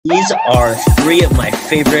These are three of my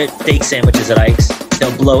favorite steak sandwiches at Ike's.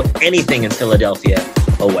 They'll blow anything in Philadelphia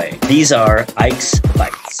away. These are Ike's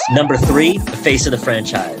Bites. Number 3, the face of the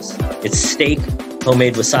franchise. It's steak,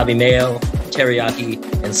 homemade wasabi mayo,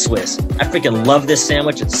 teriyaki, and Swiss. I freaking love this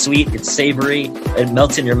sandwich. It's sweet, it's savory, it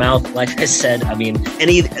melts in your mouth. Like I said, I mean,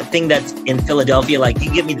 anything that's in Philadelphia, like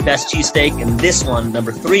you give me the best cheesesteak, and this one,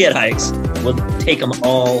 number 3 at Ike's, will take them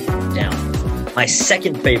all down. My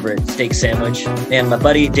second favorite steak sandwich, and my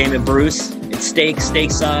buddy Damon Bruce, it's steak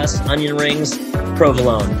sauce, onion rings,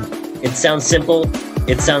 provolone. It sounds simple.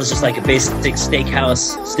 It sounds just like a basic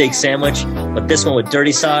steakhouse steak sandwich, but this one with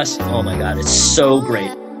dirty sauce, oh my God, it's so great.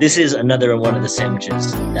 This is another one of the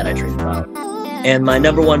sandwiches that I dream about. And my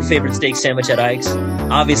number 1 favorite steak sandwich at Ike's,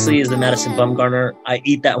 obviously, is the Madison Bumgarner. I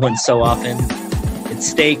eat that one so often. It's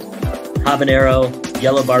steak, habanero,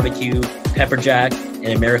 yellow barbecue, pepper jack,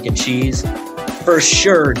 and American cheese. For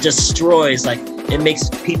sure destroys, like, it makes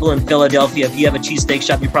people in Philadelphia, if you have a cheesesteak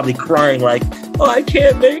shop, you're probably crying like, oh, I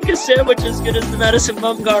can't make a sandwich as good as the Madison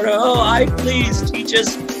Bumgarner. Oh, please teach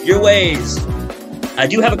us your ways. I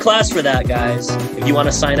do have a class for that, guys. If you want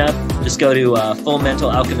to sign up, just go to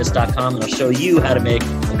fullmentalalchemist.com and I'll show you how to make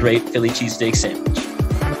a great Philly cheesesteak sandwich,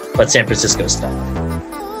 but San Francisco style.